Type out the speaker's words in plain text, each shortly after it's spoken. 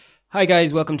Hi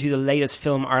guys, welcome to the latest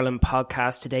Film Ireland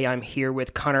podcast. Today I'm here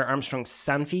with Connor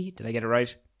Armstrong-Sanfy. Did I get it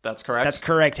right? That's correct. That's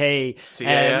correct, hey.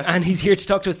 CAS. And he's here to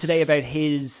talk to us today about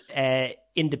his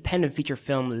independent feature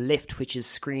film Lift, which is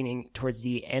screening towards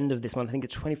the end of this month. I think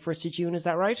it's 21st of June, is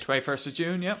that right? 21st of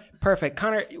June, yeah. Perfect.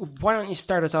 Connor, why don't you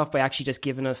start us off by actually just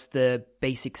giving us the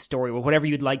basic story, or whatever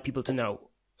you'd like people to know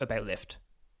about Lift.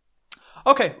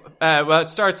 Okay, well, it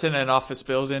starts in an office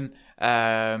building.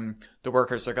 The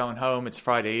workers are going home. It's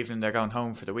Friday evening. They're going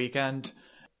home for the weekend.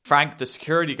 Frank, the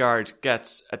security guard,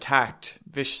 gets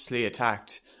viciously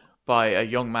attacked by a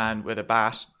young man with a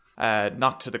bat,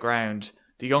 knocked to the ground.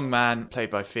 The young man, played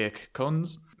by Fiach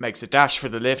Kunz, makes a dash for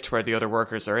the lift where the other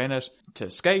workers are in it to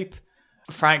escape.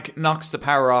 Frank knocks the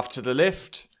power off to the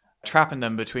lift, trapping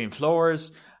them between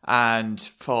floors, and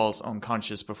falls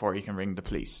unconscious before he can ring the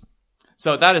police.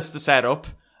 So that is the setup.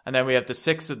 And then we have the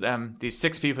six of them, these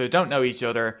six people who don't know each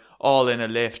other, all in a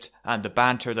lift, and the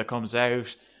banter that comes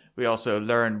out. We also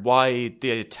learn why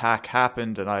the attack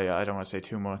happened, and I don't want to say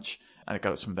too much, and it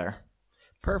goes from there.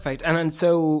 Perfect. And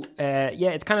so,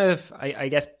 it's kind of, I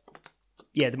guess,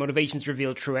 the motivation's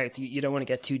revealed throughout, so you don't want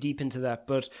to get too deep into that.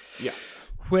 But yeah,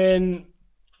 when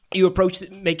you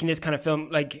approached making this kind of film,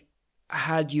 like,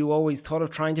 had you always thought of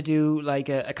trying to do like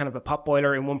a kind of a pot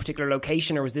boiler in one particular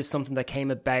location, or was this something that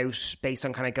came about based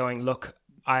on kind of going, look,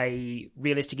 I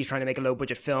realistically trying to make a low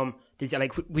budget film?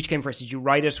 Which came first? Did you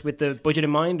write it with the budget in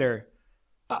mind, or?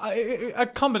 A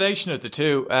combination of the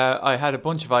two. I had a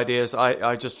bunch of ideas.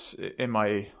 I just, in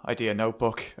my idea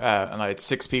notebook, and I had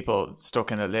six people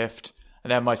stuck in a lift.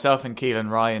 And then myself and Keelan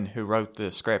Ryan, who wrote the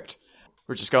script,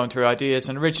 were just going through ideas.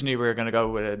 And originally we were going to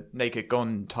go with a Naked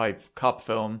Gun type cop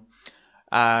film.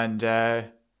 And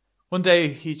one day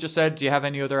he just said, do you have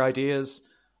any other ideas?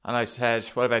 And I said,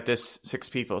 what about this? Six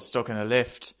people stuck in a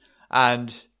lift.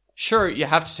 And sure, you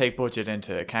have to take budget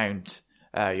into account.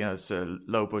 It's a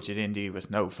low budget indie with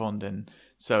no funding.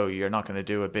 So you're not going to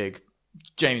do a big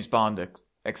James Bond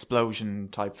explosion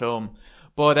type film.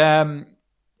 But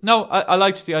no, I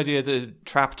liked the idea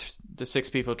that the six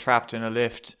people trapped in a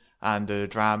lift, and the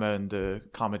drama and the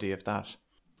comedy of that.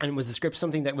 And was the script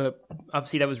something that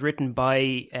was written by,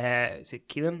 is it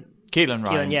Keelan? Keelan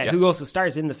Ryan, yeah, who also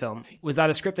stars in the film. Was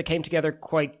that a script that came together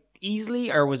quite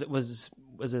easily, or was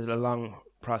it a long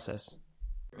process?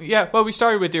 Yeah, well, we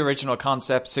started with the original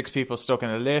concept, six people stuck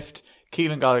in a lift.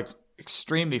 Keelan got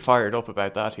extremely fired up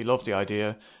about that. He loved the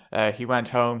idea. He went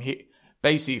home. He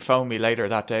basically phoned me later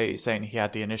that day saying he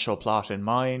had the initial plot in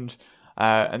mind.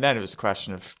 And then it was a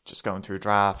question of just going through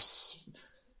drafts,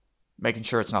 making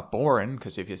sure it's not boring,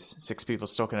 because if you have six people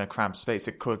stuck in a cramped space,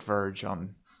 it could verge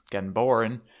on getting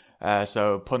boring.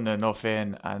 So putting enough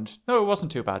in, and no, it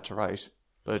wasn't too bad to write,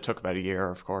 but it took about a year,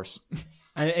 of course.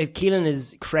 And Keelan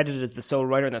is credited as the sole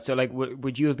writer in that, so like,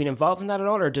 would you have been involved in that at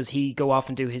all, or does he go off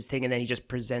and do his thing and then he just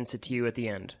presents it to you at the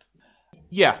end?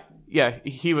 Yeah,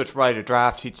 he would write a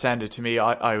draft, he'd send it to me,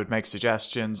 I would make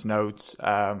suggestions, notes.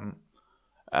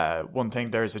 One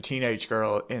thing, there's a teenage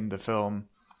girl in the film,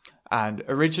 and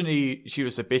originally she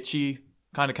was a bitchy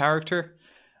kind of character.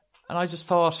 And I just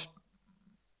thought,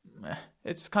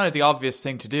 it's kind of the obvious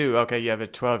thing to do. Okay, you have a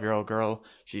 12-year-old girl,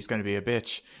 she's going to be a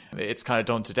bitch. It's kind of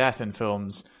done to death in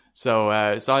films. So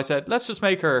I said, let's just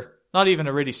make her not even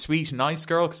a really sweet, nice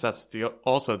girl, because that's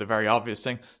also the very obvious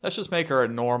thing. Let's just make her a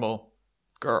normal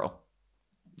girl.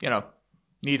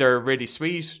 Neither really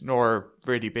sweet nor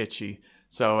really bitchy.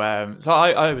 So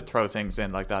I would throw things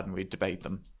in like that and we'd debate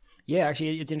them. Yeah,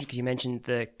 actually, it's interesting because you mentioned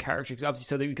the characters. Obviously,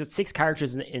 so we've got six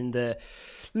characters in the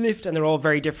lift, and they're all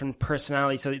very different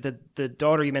personalities. So the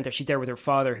daughter you meant there, she's there with her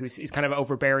father, who's kind of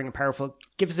overbearing and powerful.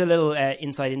 Give us a little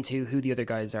insight into who the other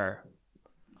guys are.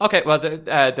 Okay, well,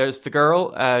 there's the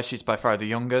girl. She's by far the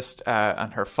youngest,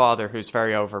 and her father, who's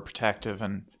very overprotective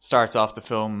and starts off the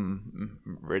film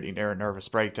really near a nervous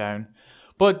breakdown.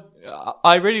 But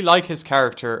I really like his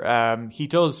character. He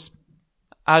does,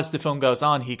 as the film goes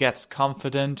on, he gets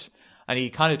confident and he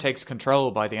kind of takes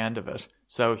control by the end of it.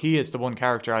 So he is the one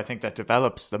character I think that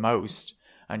develops the most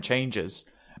and changes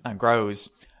and grows.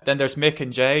 Then there's Mick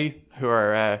and Jay, who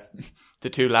are the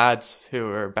two lads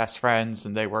who are best friends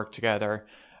and they work together,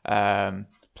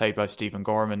 played by Stephen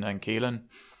Gorman and Keelan.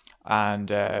 And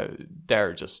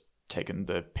they're just taking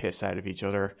the piss out of each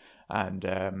other.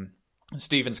 And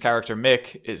Stephen's character,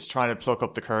 Mick, is trying to pluck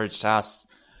up the courage to ask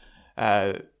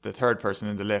the third person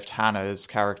in the lift, Hannah's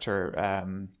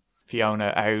character,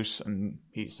 Fiona, out, and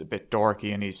he's a bit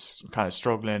dorky and he's kind of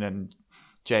struggling, and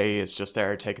Jay is just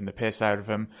there taking the piss out of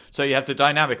him. So you have the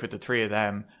dynamic with the three of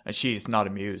them, and she's not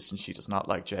amused and she does not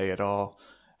like Jay at all.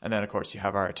 And then, of course, you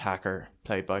have our attacker,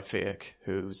 played by Fiach,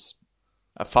 who's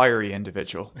a fiery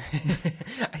individual.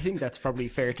 I think that's probably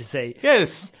fair to say.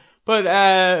 Yes, but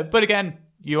again,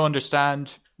 you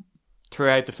understand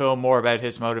throughout the film more about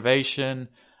his motivation,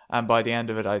 and by the end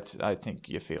of it, I think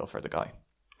you feel for the guy.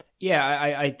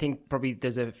 Yeah, I think probably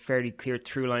there's a fairly clear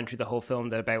through line through the whole film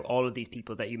that about all of these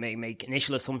people that you may make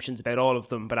initial assumptions about all of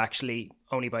them, but actually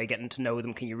only by getting to know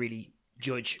them can you really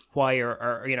judge why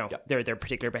or their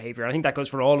particular behavior. I think that goes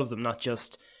for all of them, not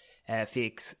just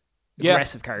Fiach's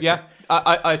aggressive character. Yeah,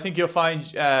 I think you'll find,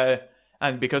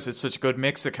 and because it's such a good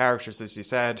mix of characters, as you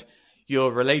said,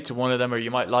 you'll relate to one of them, or you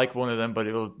might like one of them, but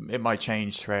it might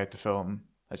change throughout the film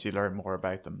as you learn more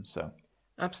about them. So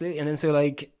absolutely. And then so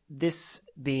like this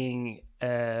being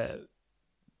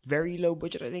very low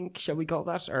budget, I think, shall we call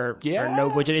that, or no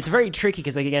budget? It's very tricky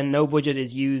because, like, again, no budget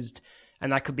is used,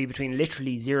 and that could be between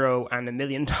literally $0 and $1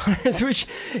 million, which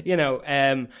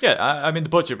I mean, the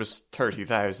budget was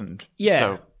 $30,000. Yeah,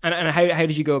 so. and how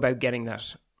did you go about getting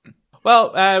that?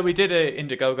 Well, we did an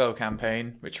Indiegogo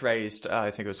campaign, which raised, I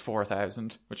think it was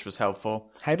 $4,000, which was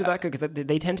helpful. How did that go? Because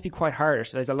they tend to be quite harsh.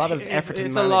 There's a lot of effort to manage.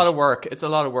 It's a lot of work. It's a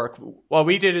lot of work. What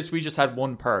we did is we just had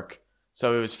one perk.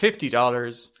 So it was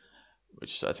 $50,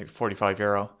 which I think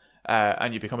 €45,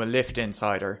 and you become a Lift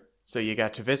Insider. So you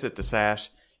get to visit the set,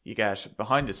 you get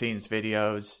behind-the-scenes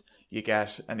videos, you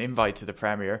get an invite to the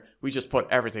premiere. We just put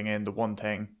everything in the one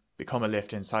thing, become a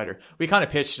Lift Insider. We kind of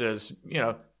pitched it as,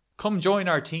 come join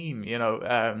our team,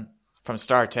 from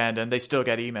start to end, and they still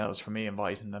get emails from me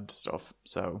inviting them to stuff.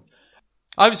 So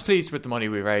I was pleased with the money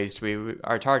we raised.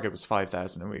 Our target was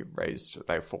 5,000 and we raised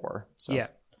about 4. So. Yeah.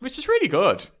 Which is really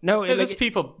good. No, there's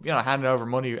people, handing over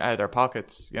money out of their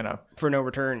pockets, for no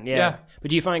return. Yeah. But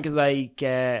do you find, because I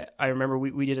remember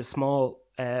we did a small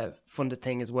funded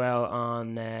thing as well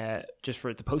on just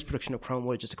for the post-production of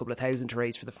Chromewood, just a couple of thousand to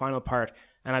raise for the final part.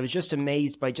 And I was just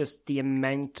amazed by just the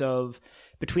amount of,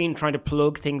 between trying to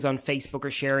plug things on Facebook or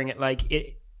sharing it, like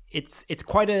it's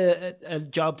quite a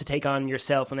job to take on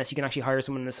yourself unless you can actually hire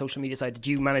someone on the social media side. Did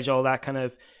you manage all that kind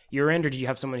of your end, or did you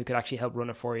have someone who could actually help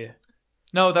run it for you?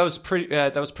 No, that was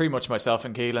pretty much myself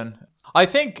and Keelan. I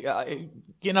think, I've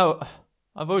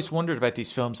always wondered about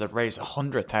these films that raise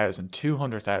 100,000,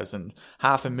 200,000,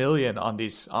 $500,000 on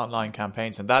these online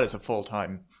campaigns, and that is a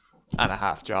full-time and a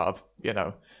half job,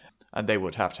 and they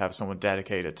would have to have someone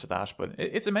dedicated to that. But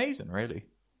it's amazing, really.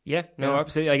 Yeah, no,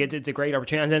 absolutely. Like it's a great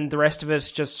opportunity. And then the rest of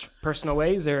it, just personal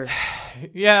ways, or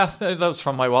yeah, that was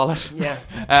from my wallet.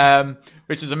 Yeah,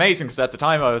 which is amazing because at the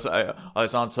time I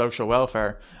was on social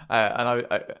welfare, and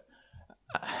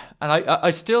I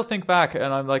still think back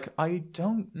and I'm like, I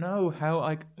don't know how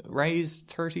I raised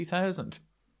 30,000.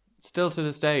 Still to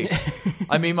this day.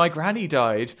 I mean, my granny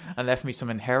died and left me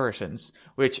some inheritance,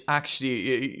 which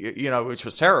actually, which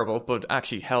was terrible, but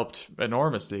actually helped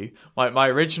enormously. My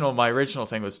original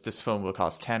thing was this film will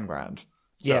cost 10 grand.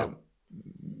 So,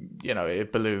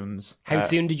 it balloons. How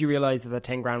soon did you realize that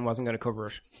 10 grand wasn't going to cover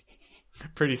it?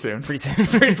 Pretty soon. Pretty soon.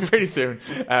 pretty soon.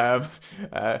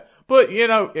 But,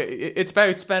 it's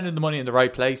about spending the money in the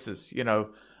right places.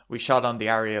 We shot on the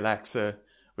Arri Alexa,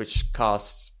 which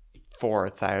costs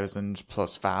 4,000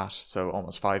 plus VAT, so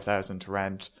almost 5,000 to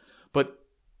rent. But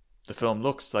the film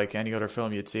looks like any other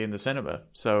film you'd see in the cinema,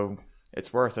 so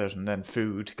it's worth it. And then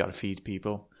food, got to feed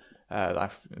people. And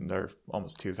they're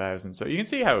almost 2,000, so you can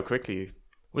see how quickly.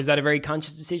 Was that a very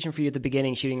conscious decision for you at the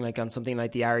beginning, shooting like on something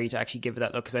like the Arri, to actually give it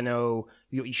that look? Because I know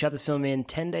you shot this film in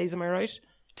 10 days, am I right?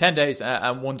 10 days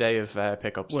and 1 day of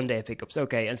pickups. 1 day of pickups,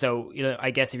 okay. And so, I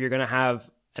guess if you're going to have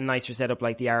a nicer setup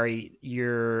like the Arri,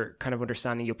 you're kind of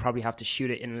understanding you'll probably have to shoot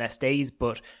it in less days.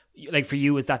 But like for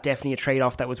you, is that definitely a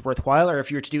trade-off that was worthwhile? Or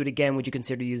if you were to do it again, would you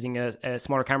consider using a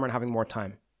smaller camera and having more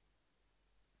time?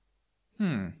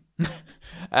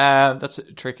 That's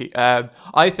tricky.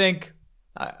 I think,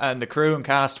 and the crew and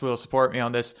cast will support me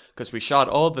on this, because we shot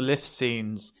all the lift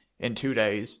scenes in 2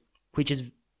 days. Which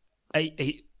is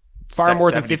far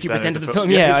more than 50% of the film.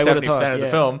 Yeah, I would have thought. 70% of the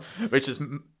film, which is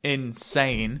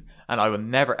insane, and I will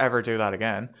never ever do that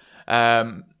again.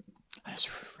 It was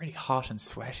really hot and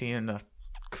sweaty in the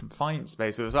confined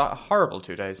space. It was a horrible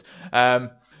 2 days.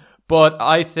 But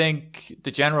I think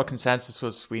the general consensus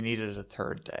was we needed a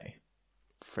third day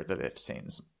for the lift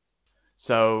scenes.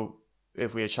 So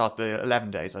if we had shot the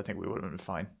 11 days, I think we would have been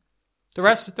fine. The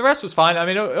rest was fine. I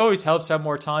mean, it always helps to have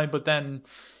more time, but then,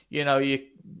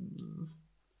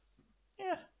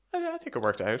 I think it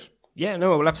worked out. Yeah,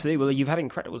 no, well, absolutely. Well, you've had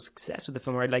incredible success with the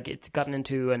film, right? Like, it's gotten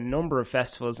into a number of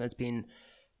festivals and it's been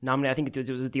nominated. I think it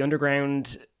was the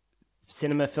Underground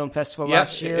Cinema Film Festival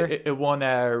last year. It won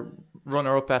a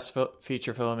runner-up best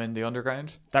feature film in the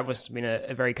Underground. That was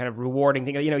a very kind of rewarding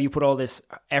thing. You put all this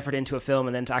effort into a film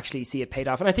and then to actually see it paid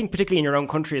off. And I think particularly in your own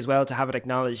country as well, to have it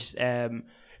acknowledged.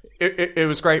 It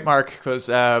was great, Mark, because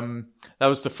that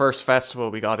was the first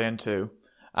festival we got into.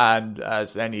 And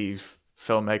as any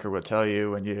filmmaker would tell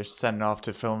you, when you're sending off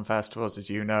to film festivals, as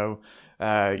you know,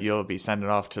 you'll be sending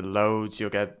off to loads. You'll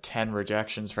get 10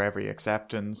 rejections for every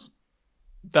acceptance.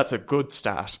 That's a good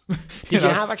stat. Did you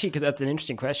have actually, because that's an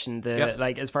interesting question,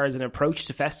 as far as an approach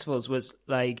to festivals was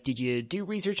did you do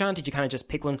research on? Did you kind of just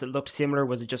pick ones that looked similar?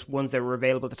 Was it just ones that were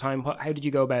available at the time? How did you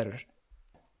go about it?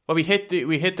 Well, we hit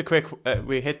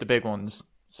the big ones.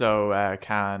 So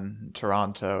Cannes,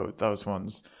 Toronto, those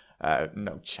ones.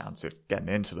 No chance of getting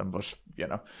into them, but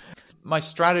my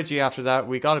strategy after that,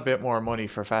 we got a bit more money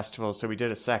for festivals, so we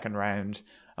did a second round,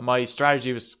 and my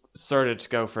strategy was sort of to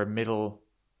go for middle,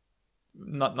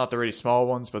 not the really small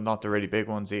ones, but not the really big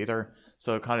ones either.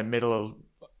 So kind of middle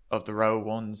of the row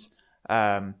ones,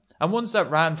 and ones that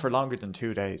ran for longer than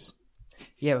 2 days.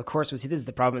 Yeah, of course. Well, see, this is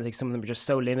the problem. Like, some of them are just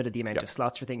so limited, the amount of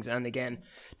slots for things. And again,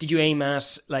 did you aim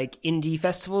at like indie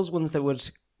festivals, ones that would,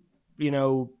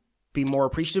 be more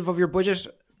appreciative of your budget?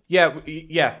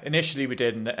 Yeah. Initially we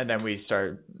did, and then we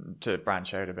started to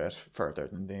branch out a bit further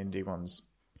than the indie ones.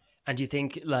 And do you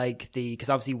think because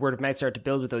obviously word of mouth started to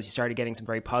build with those, you started getting some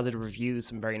very positive reviews,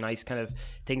 some very nice kind of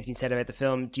things being said about the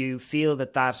film. Do you feel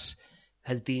that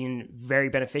has been very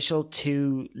beneficial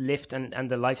to Lift and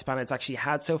the lifespan it's actually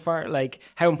had so far? Like,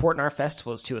 how important are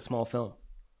festivals to a small film?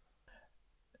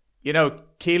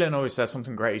 Keelan always says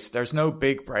something great. There's no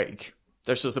big break.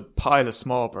 There's just a pile of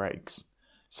small breaks.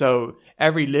 So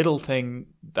every little thing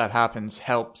that happens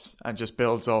helps and just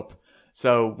builds up.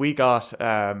 So we got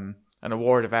an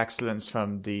award of excellence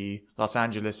from the Los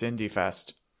Angeles Indie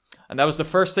Fest. And that was the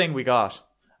first thing we got.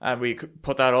 And we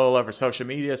put that all over social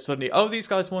media. Suddenly, these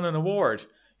guys won an award.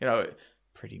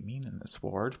 Pretty meaningless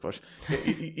award, but,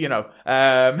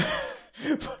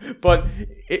 but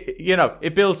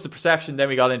it builds the perception. Then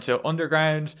we got into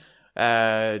Underground.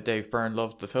 Dave Byrne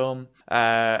loved the film,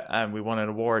 and we won an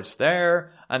award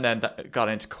there, and then got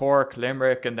into Cork,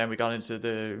 Limerick, and then we got into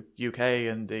the UK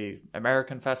and the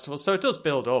American festival. So it does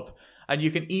build up, and you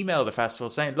can email the festival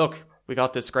saying, look, we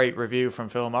got this great review from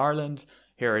Film Ireland,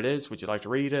 here it is, would you like to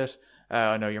read it?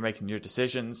 I know you're making your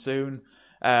decisions soon.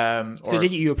 So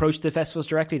did you approach the festivals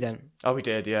directly then? Oh, we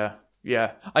did,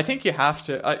 yeah. I think you have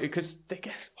to, because they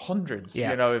get hundreds,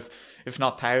 if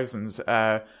not thousands,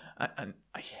 and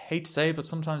I hate to say it, but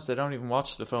sometimes they don't even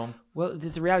watch the film. Well,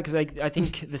 it's a reality, because I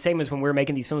think the same as when we're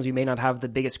making these films, we may not have the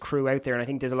biggest crew out there, and I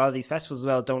think there's a lot of these festivals as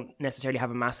well don't necessarily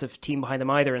have a massive team behind them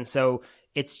either, and so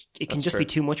it can just be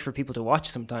too much for people to watch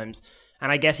sometimes.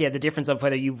 And I guess, the difference of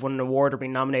whether you've won an award or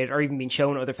been nominated or even been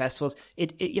shown at other festivals,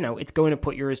 it's going to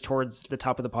put yours towards the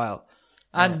top of the pile.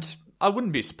 And I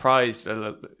wouldn't be surprised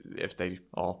if they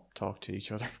all talk to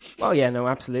each other. Well, yeah, no,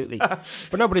 absolutely. But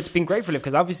it's been great for Liv,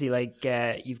 because obviously,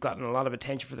 you've gotten a lot of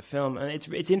attention for the film, and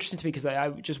it's interesting to me because I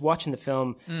was just watching the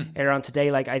film earlier on today.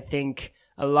 I think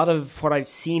a lot of what I've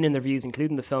seen in the reviews,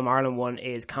 including the Film Ireland one,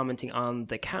 is commenting on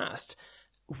the cast.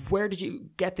 Where did you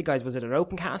get the guys? Was it an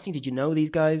open casting? Did you know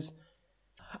these guys?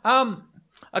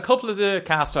 A couple of the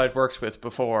cast I'd worked with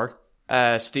before.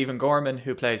 Stephen Gorman,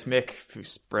 who plays Mick,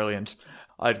 who's brilliant.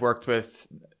 I'd worked with,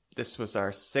 this was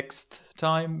our 6th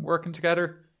time working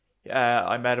together.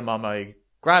 I met him on my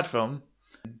grad film.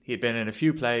 He'd been in a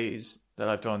few plays that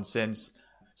I've done since.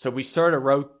 So we sort of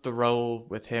wrote the role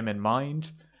with him in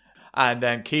mind. And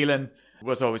then Keelan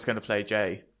was always going to play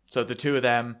Jay. So the two of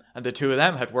them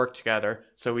had worked together.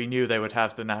 So we knew they would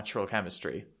have the natural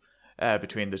chemistry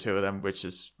between the two of them, which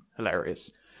is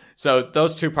hilarious. So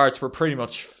those two parts were pretty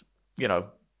much,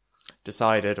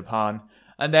 decided upon.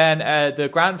 And then the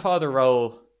grandfather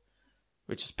role,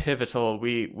 which is pivotal,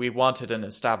 we wanted an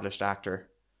established actor.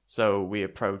 So we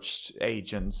approached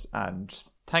agents, and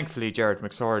thankfully Jared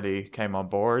McSorley came on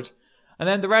board. And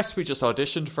then the rest we just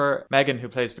auditioned for. Megan, who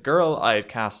plays the girl, I had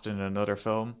cast in another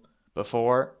film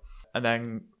before. And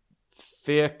then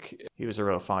Fiach, he was a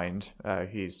real find.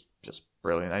 He's just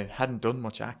brilliant. I hadn't done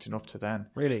much acting up to then.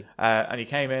 Really? And he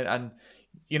came in, and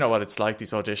you know what it's like,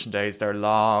 these audition days, they're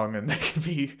long and they can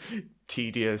be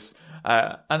tedious.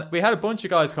 And we had a bunch of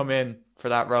guys come in for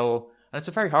that role. And it's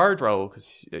a very hard role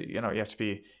because, you have to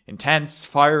be intense,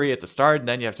 fiery at the start, and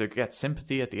then you have to get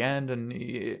sympathy at the end. And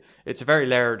it's a very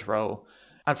layered role.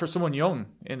 And for someone young,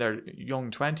 in their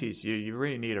young 20s, you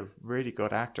really need a really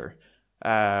good actor.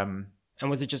 And And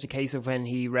was it just a case of when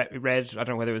he read, I don't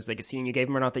know whether it was like a scene you gave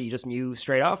him or not, that you just knew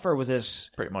straight off, or was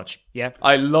it... Pretty much. Yeah.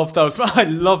 I love those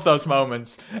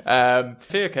moments.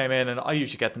 Thea came in and I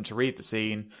usually get them to read the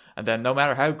scene, and then no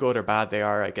matter how good or bad they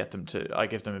are, I give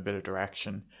them a bit of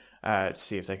direction to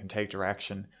see if they can take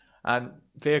direction. And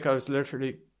Thea goes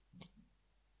literally,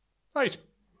 right,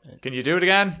 can you do it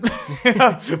again?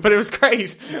 But it was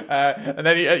great. And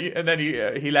then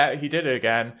he did it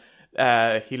again.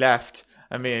 He left.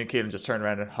 And me and Keelan just turned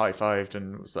around and high-fived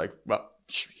and was like, well,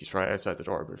 he's right outside the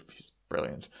door, but he's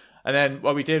brilliant. And then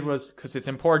what we did was, because it's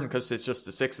important, because it's just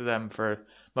the 6 of them for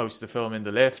most of the film in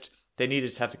the lift, they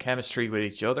needed to have the chemistry with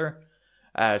each other.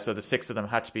 So the 6 of them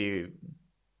had to be...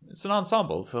 It's an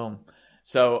ensemble film.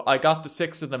 So I got the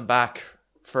 6 of them back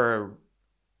for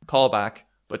callback,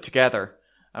 but together.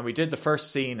 And we did the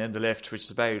first scene in the lift, which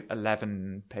is about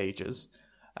 11 pages.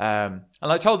 And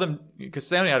I told them, because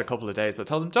they only had a couple of days, I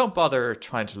told them, don't bother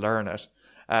trying to learn it,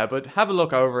 but have a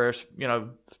look over it,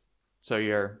 so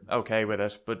you're okay with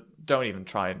it, but don't even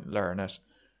try and learn it.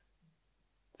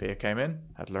 Thea came in,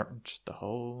 had learned the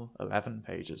whole 11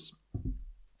 pages.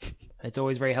 It's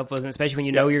always very helpful, isn't it? Especially when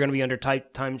you know you're going to be under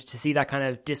tight times, to see that kind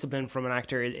of discipline from an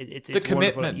actor. It's the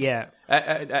commitment. Wonderful. Yeah.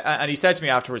 And he said to me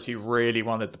afterwards he really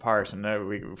wanted the part, and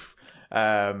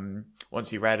once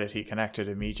he read it, he connected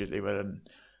immediately with it.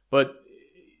 But,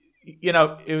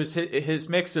 it was his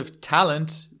mix of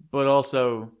talent, but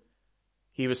also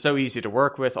he was so easy to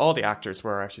work with. All the actors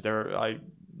were, actually.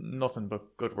 Nothing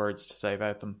but good words to say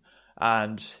about them.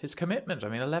 And his commitment,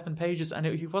 11 pages, and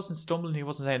he wasn't stumbling, he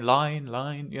wasn't saying line.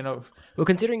 Well,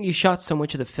 considering you shot so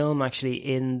much of the film actually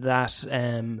in that,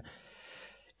 in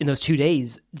those 2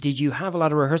 days, did you have a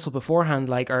lot of rehearsal beforehand?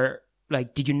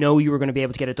 Did you know you were going to be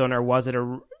able to get it done, or was it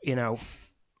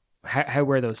how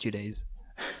were those 2 days?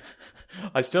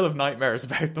 I still have nightmares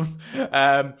about them.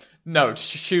 No, to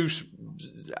shoot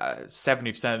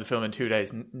 70% of the film in 2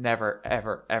 days, never,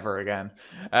 ever, ever again.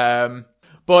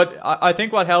 But I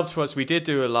think what helped was we did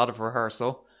do a lot of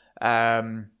rehearsal.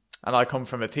 And I come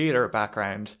from a theatre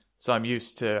background, so I'm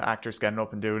used to actors getting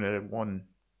up and doing it in one,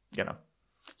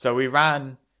 So we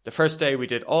ran, the first day we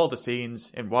did all the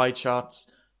scenes in wide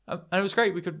shots, and it was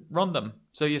great. We could run them.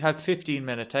 So you'd have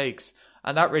 15-minute takes.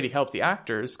 And that really helped the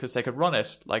actors because they could run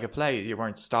it like a play. You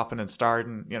weren't stopping and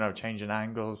starting, changing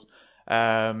angles.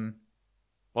 Wasn't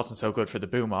so good for the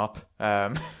boom op.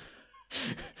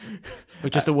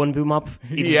 With just the one boom op?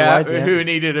 Who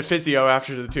needed a physio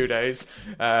after the 2 days.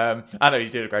 I know you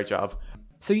did a great job.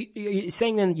 So you're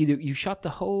saying then you shot that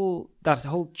whole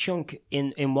chunk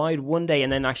in wide one day,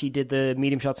 and then actually did the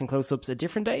medium shots and close-ups a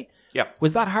different day? Yeah.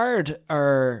 Was that hard,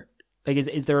 or...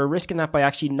 is there a risk in that by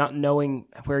actually not knowing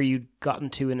where you'd gotten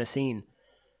to in a scene?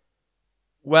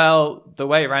 Well, the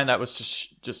way around that was to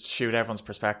just shoot everyone's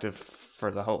perspective for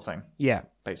the whole thing. Yeah.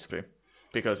 Basically.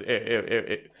 Because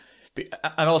and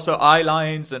also eye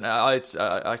lines, and I'm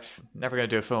never going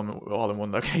to do a film all in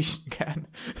one location again.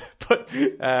 But,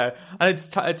 and it's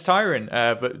tiring,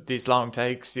 but these long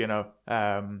takes, it was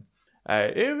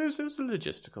a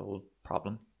logistical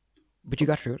problem. But you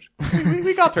got through it.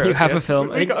 We got through it. You have a film.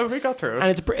 We got through it. And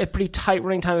it's a pretty tight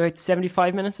running time, about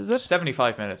 75 minutes, is it?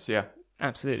 75 minutes, yeah.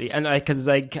 Absolutely. And I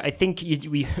think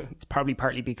it's probably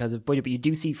partly because of budget, but you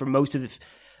do see for most of the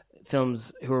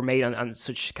films who are made on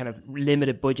such kind of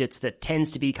limited budgets that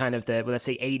tends to be kind of let's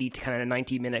say 80 to kind of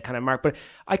 90 minute kind of mark. But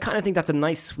I kind of think that's a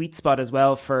nice sweet spot as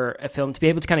well for a film to be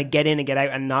able to kind of get in and get out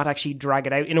and not actually drag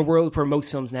it out in a world where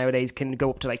most films nowadays can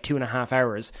go up to like 2.5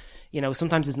 hours.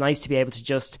 Sometimes it's nice to be able to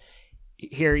just...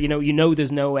 Here,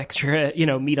 there's no extra,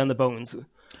 meat on the bones.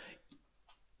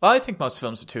 I think most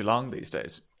films are too long these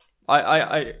days.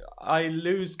 I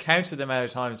lose count of the amount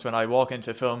of times when I walk into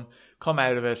a film, come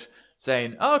out of it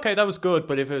saying, oh, okay, that was good,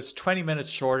 but if it was 20 minutes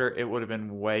shorter, it would have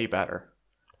been way better.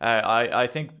 I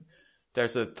think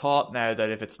there's a thought now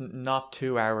that if it's not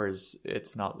 2 hours,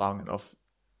 it's not long enough.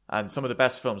 And some of the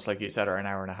best films, like you said, are an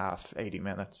hour and a half, 80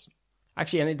 minutes.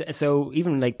 Actually, and so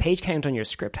even like page count on your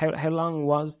script, how long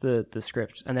was the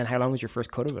script? And then how long was your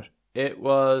first cut of it? It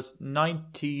was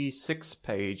 96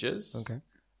 pages. Okay.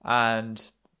 And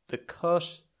the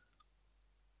cut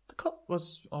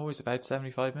was always about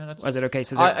 75 minutes. Was it okay?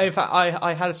 So in fact,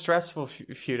 I had a stressful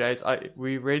few days.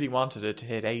 We really wanted it to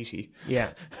hit 80.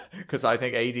 Yeah. Because I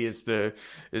think 80 is the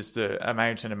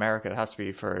amount in America it has to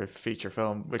be for a feature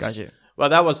film. Gotcha. Well,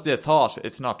 that was the thought.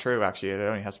 It's not true, actually. It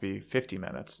only has to be 50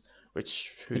 minutes.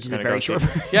 Which is going to go short.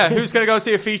 who's going to go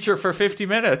see a feature for 50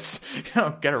 minutes?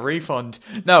 Get a refund.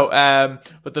 No,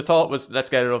 but the thought was let's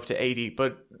get it up to 80.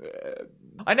 But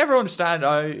I never understand.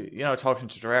 Talking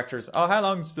to directors, how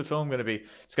long is the film going to be?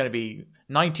 It's going to be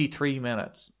 93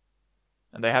 minutes.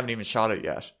 and they haven't even shot it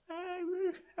yet.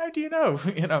 How do you know?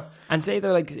 You know. And say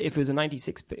though, like if it was a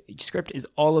 96-page script, is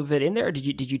all of it in there? Or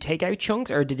did you take out chunks,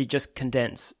 or did it just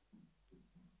condense?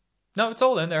 No, it's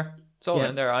all in there. It's all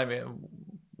in there. I mean,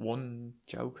 one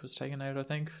joke was taken out, I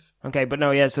think. Okay, but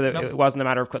no, yeah. So it wasn't a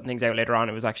matter of cutting things out later on.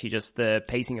 It was actually just the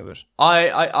pacing of it.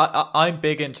 I'm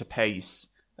big into pace.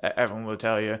 Everyone will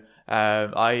tell you.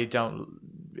 I don't,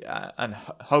 and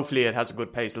hopefully it has a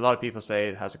good pace. A lot of people say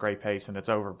it has a great pace, and it's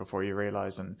over before you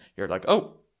realize, and you're like,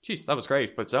 oh, geez, that was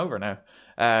great, but it's over now.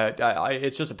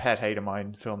 It's just a pet hate of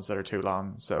mine, films that are too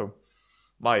long. So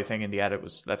my thing in the edit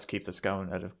was, let's keep this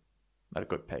going at a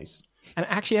good pace. And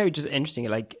actually, I was just interesting,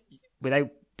 like without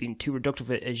being too reductive,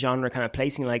 a genre kind of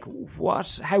placing, like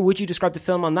how would you describe the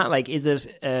film on that? Like, is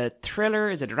it a thriller?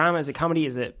 Is it a drama? Is it comedy?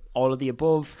 Is it all of the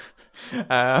above?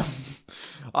 I'm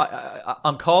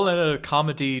calling it a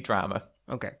comedy drama.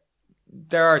 Okay.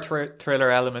 There are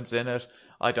thriller elements in it.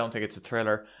 I don't think it's a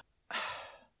thriller. I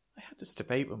had this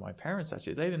debate with my parents,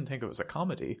 actually. They didn't think it was a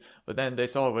comedy, but then they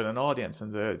saw it with an audience,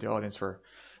 and the audience were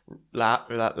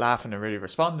laughing and really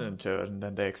responding to it, and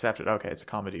then they accepted, okay, it's a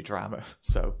comedy drama.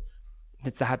 So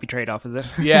it's the happy trade-off, is it?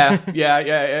 yeah.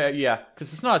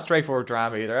 Because it's not a straightforward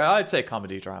drama either. I'd say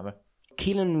comedy drama.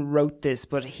 Keelan wrote this,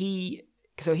 but he's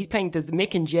playing the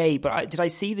Mick and Jay. But did I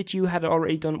see that you had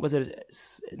already done? Was it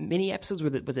mini episodes?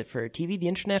 Was it for TV, the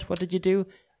internet? What did you do?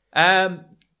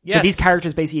 Yes. So these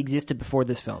characters basically existed before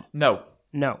this film. No.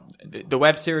 The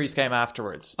web series came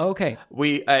afterwards. Okay.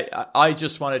 I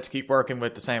just wanted to keep working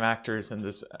with the same actors in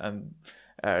this, and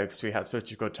because we had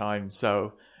such a good time.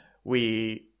 So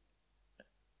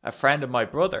a friend of my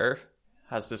brother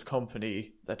has this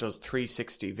company that does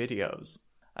 360 videos,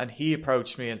 and he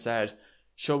approached me and said,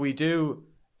 shall we do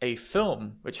a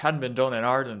film which hadn't been done in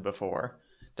Ireland before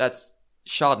that's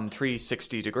shot in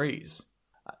 360 degrees?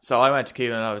 So I went to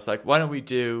Keelan and I was like, why don't we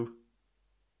do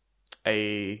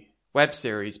a web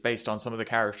series based on some of the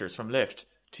characters from Lift,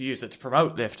 to use it to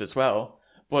promote Lift as well,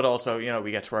 but also,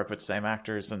 we get to work with the same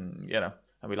actors, and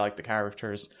and we like the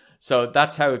characters. So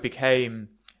that's how it became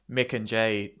Mick and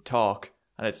Jay Talk,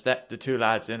 and it's the two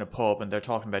lads in a pub, and they're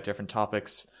talking about different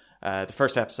topics. The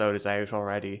first episode is out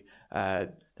already.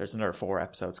 There's another 4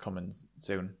 episodes coming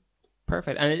soon.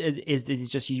 Perfect. And is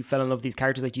just you fell in love with these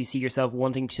characters? Like, do you see yourself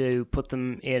wanting to put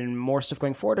them in more stuff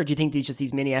going forward, or do you think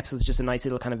these mini episodes just a nice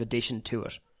little kind of addition to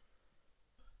it?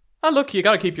 Oh, look, you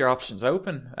got to keep your options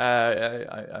open.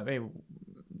 I mean,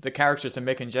 the characters in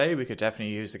Mick and Jay we could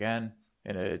definitely use again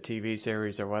in a TV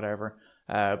series or whatever.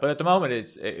 But at the moment,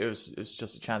 it was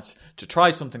just a chance to try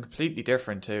something completely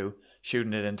different too.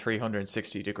 Shooting it in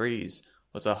 360 degrees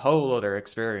was a whole other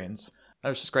experience. And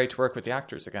it was just great to work with the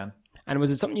actors again. And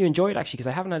was it something you enjoyed, actually? Because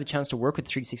I haven't had a chance to work with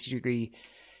 360 degree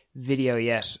video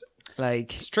yet.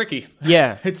 Like, it's tricky.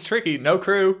 Yeah. It's tricky. No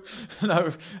crew.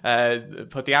 No.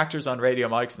 Put the actors on radio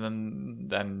mics, and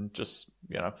then just,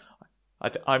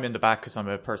 I'm in the back because I'm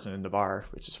a person in the bar,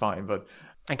 which is fine.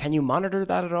 And can you monitor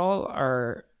that at all?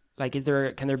 Or like,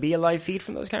 can there be a live feed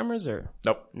from those cameras, or?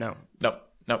 Nope. No.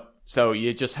 So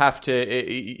you just have to,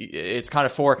 it's kind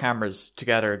of 4 cameras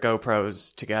together,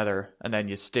 GoPros together, and then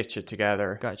you stitch it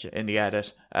together. Gotcha. In the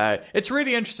edit. It's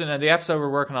really interesting, and the episode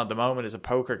we're working on at the moment is a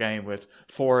poker game with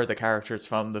 4 of the characters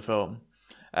from the film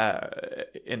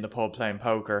in the pub playing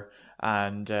poker.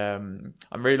 And I'm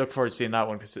really looking forward to seeing that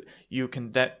one, because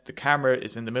the camera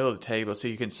is in the middle of the table, so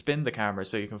you can spin the camera,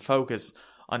 so you can focus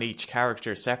on each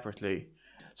character separately.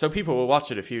 So people will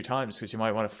watch it a few times, because you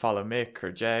might want to follow Mick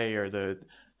or Jay or the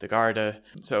Garda.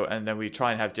 So, and then we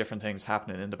try and have different things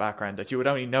happening in the background that you would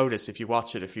only notice if you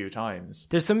watch it a few times.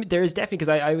 There is definitely, because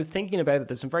I was thinking about it,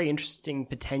 there's some very interesting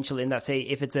potential in that, say,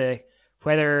 if it's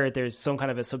whether there's some kind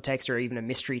of a subtext or even a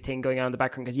mystery thing going on in the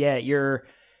background, because your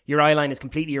eye line is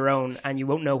completely your own, and you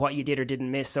won't know what you did or didn't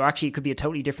miss. So actually it could be a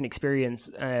totally different experience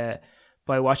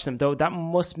by watching them. Though that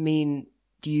must mean,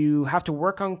 do you have to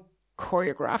work on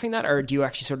choreographing that, or do you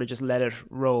actually sort of just let it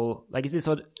roll? Like, is this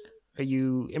are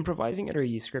you improvising it, or are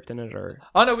you scripting it, or?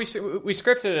 Oh no, we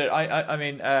scripted it. I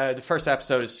mean, the first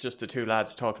episode is just the 2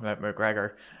 lads talking about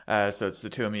McGregor. So it's the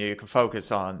 2 of them. You can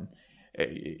focus on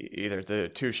either the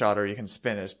 2-shot, or you can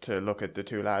spin it to look at the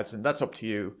 2 lads, and that's up to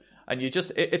you. And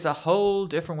it's a whole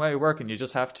different way of working. You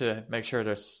just have to make sure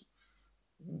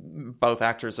both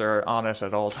actors are on it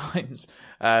at all times.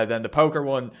 Then the poker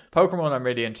one, I'm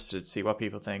really interested to see what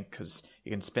people think, because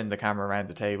you can spin the camera around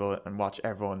the table and watch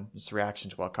everyone's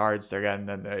reaction to what cards they're getting,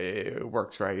 and it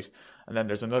works great. And then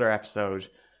there's another episode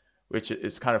which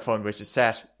is kind of fun, which is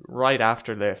set right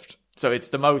after Lift. So it's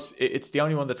the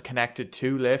only one that's connected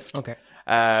to Lift. Okay.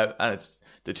 And it's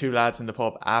the 2 lads in the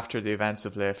pub after the events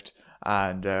of Lift.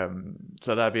 And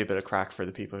so that'd be a bit of crack for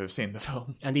the people who've seen the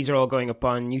film. And these are all going up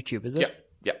on YouTube, is it?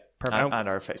 Yeah. Perfect. And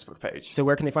our Facebook page. So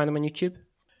where can they find them on YouTube?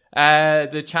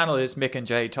 The channel is Mick and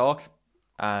Jay Talk,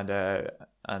 and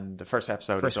the first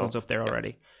episode First is one's up there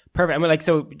already. Perfect. I mean, like,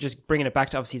 so just bringing it back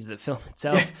to obviously the film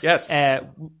itself. Yes.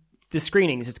 The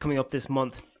screenings, it's coming up this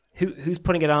month. Who's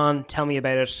putting it on? Tell me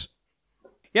about it.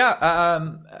 Yeah,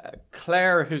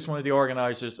 Claire, who's one of the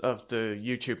organisers of the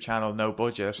YouTube channel No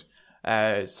Budget,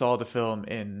 saw the film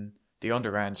in the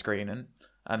Underground screening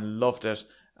and loved it.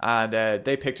 And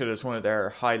they picked it as one of their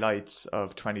highlights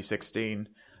of 2016.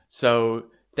 So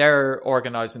they're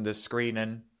organising this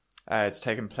screening. It's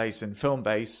taking place in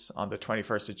Filmbase on the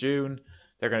 21st of June.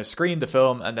 They're going to screen the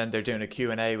film, and then they're doing a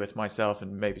Q&A with myself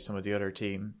and maybe some of the other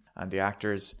team and the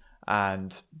actors.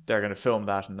 And they're going to film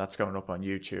that, and that's going up on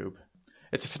YouTube.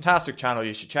 It's a fantastic channel.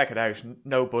 You should check it out.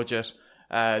 No Budget.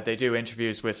 They do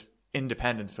interviews with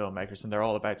independent filmmakers, and they're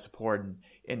all about supporting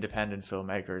independent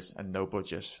filmmakers and no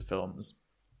budget films.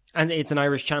 And it's an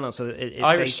Irish channel, so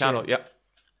Irish channel, yeah,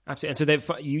 absolutely. And so they've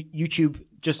YouTube,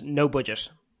 just No Budget.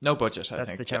 No Budget. I think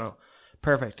that's the channel. Yeah.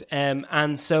 Perfect.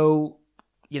 And so,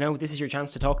 you know, this is your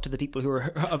chance to talk to the people who are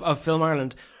of Film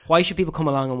Ireland. Why should people come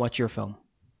along and watch your film?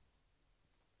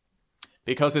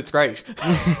 Because it's great.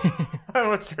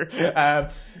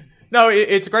 No,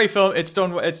 it's a great film. It's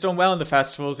done well in the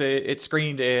festivals. It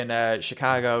screened in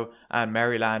Chicago and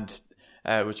Maryland,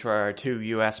 which were our 2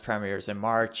 US premieres in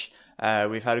March.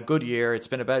 We've had a good year. It's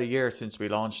been about a year since we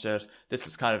launched it. This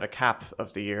is kind of a cap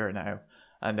of the year now,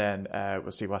 and then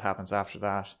we'll see what happens after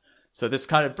that. So this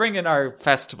kind of bringing our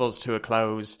festivals to a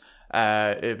close.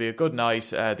 It'll be a good night.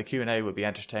 The Q&A will be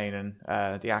entertaining.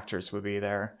 The actors will be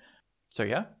there. So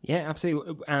yeah,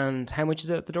 absolutely. And how much is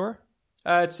it at the door?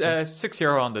 It's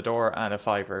 €6 on the door and a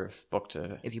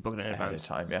 £5 if you book it in advance.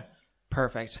 Time, yeah.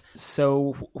 Perfect.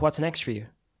 So what's next for you?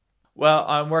 Well,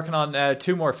 I'm working on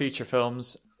 2 more feature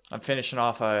films. I'm finishing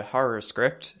off a horror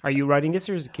script. Are you writing this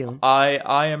or is it Keelan?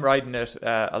 I am writing it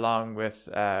along with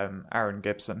Aaron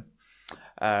Gibson.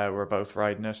 We're both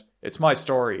writing it. It's my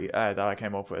story that I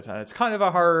came up with, and it's kind of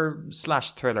a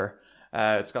horror/thriller.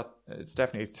 It's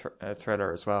definitely a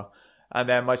thriller as well. And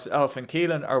then myself and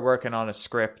Keelan are working on a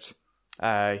script.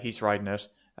 He's writing it,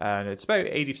 and it's about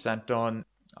 80% done.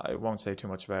 I won't say too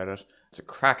much about it. It's a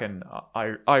cracking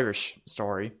Irish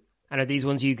story. And are these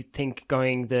ones you think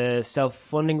going the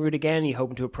self-funding route again? Are you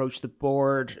hoping to approach the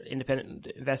board, independent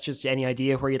investors? Any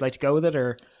idea where you'd like to go with it,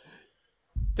 or?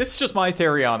 This is just my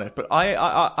theory on it, but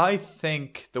I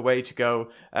think the way to go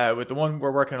with the one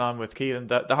we're working on with Keelan,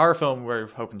 the horror film we're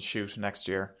hoping to shoot next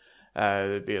year,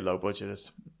 it'd be a low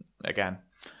budget again.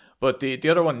 But the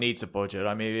other one needs a budget.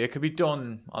 I mean, it could be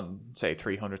done on, say,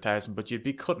 300,000, but you'd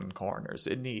be cutting corners.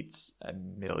 It needs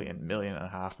 $1 million, $1.5 million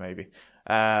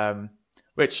maybe.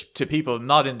 Which to people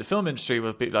not in the film industry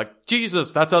will be like,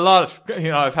 Jesus, that's a lot.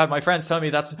 You know, I've had my friends tell me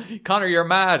Connor, you're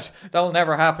mad. That will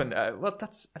never happen. Well,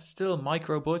 that's still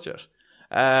micro budget.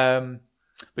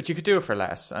 But you could do it for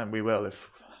less, and we will if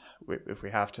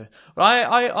we have to. But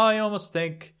I almost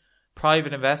think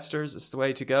private investors is the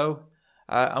way to go.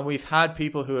 And we've had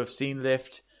people who have seen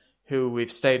Lift, who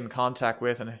we've stayed in contact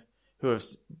with, and who have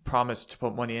promised to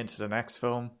put money into the next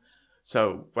film.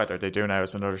 So whether they do now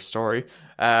is another story.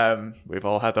 We've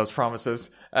all had those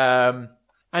promises. And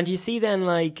you see then,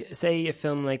 like, say a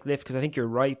film like Lift, because I think you're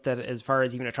right that as far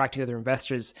as even attracting other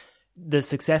investors, the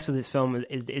success of this film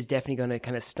is definitely going to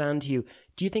kind of stand to you.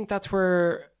 Do you think that's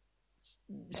where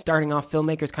starting off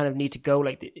filmmakers kind of need to go?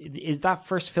 Like, is that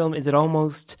first film, is it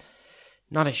almost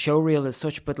not a showreel as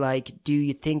such, but like, do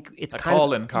you think it's a kind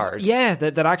call-in card? Yeah,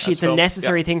 that actually it's a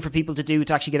necessary thing for people to do,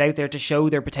 to actually get out there, to show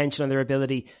their potential and their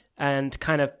ability, and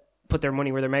kind of put their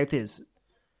money where their mouth is.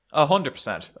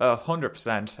 100%.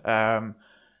 100%.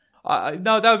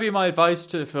 No, that would be my advice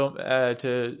to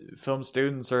film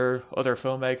students or other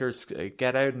filmmakers.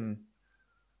 Get out and,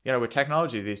 you know, with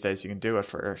technology these days, you can do it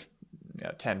for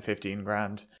 10, 15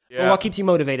 grand. Yeah. Well, what keeps you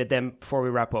motivated then? Before we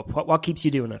wrap up, what keeps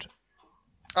you doing it?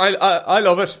 I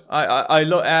love it.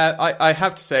 I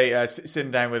have to say,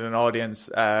 sitting down with an audience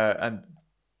and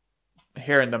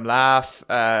hearing them laugh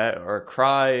or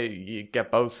cry, you get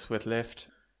both with Lift.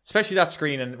 Especially that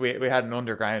screening we had in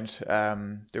Underground.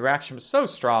 The reaction was so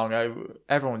strong.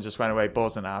 Everyone just went away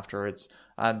buzzing afterwards,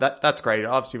 and that's great.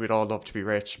 Obviously, we'd all love to be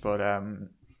rich, but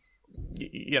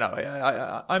you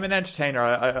know, I'm an entertainer.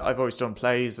 I've always done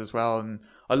plays as well, and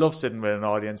I love sitting with an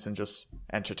audience and just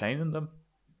entertaining them.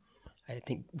 I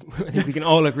think we can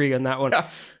all agree on that one. Yeah.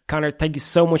 Conor, thank you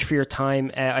so much for your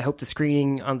time. I hope the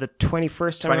screening on the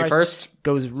 21st, 21st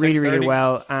goes really, 6:30. really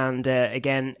well. And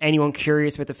again, anyone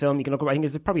curious about the film, you can look up. I think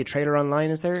there's probably a trailer online,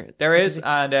 is there? There is,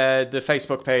 and the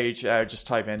Facebook page, just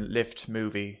type in Lift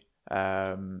Movie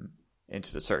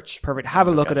into the search. Perfect. Have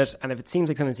a look at it, and if it seems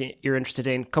like something you're interested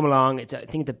in, come along. It's, I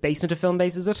think, the Basement of Film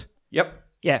Base, is it? Yep.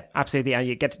 Yeah, absolutely. And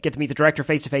you get to meet the director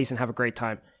face to face and have a great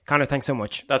time. Conor, thanks so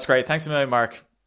much. That's great. Thanks a million, Mark.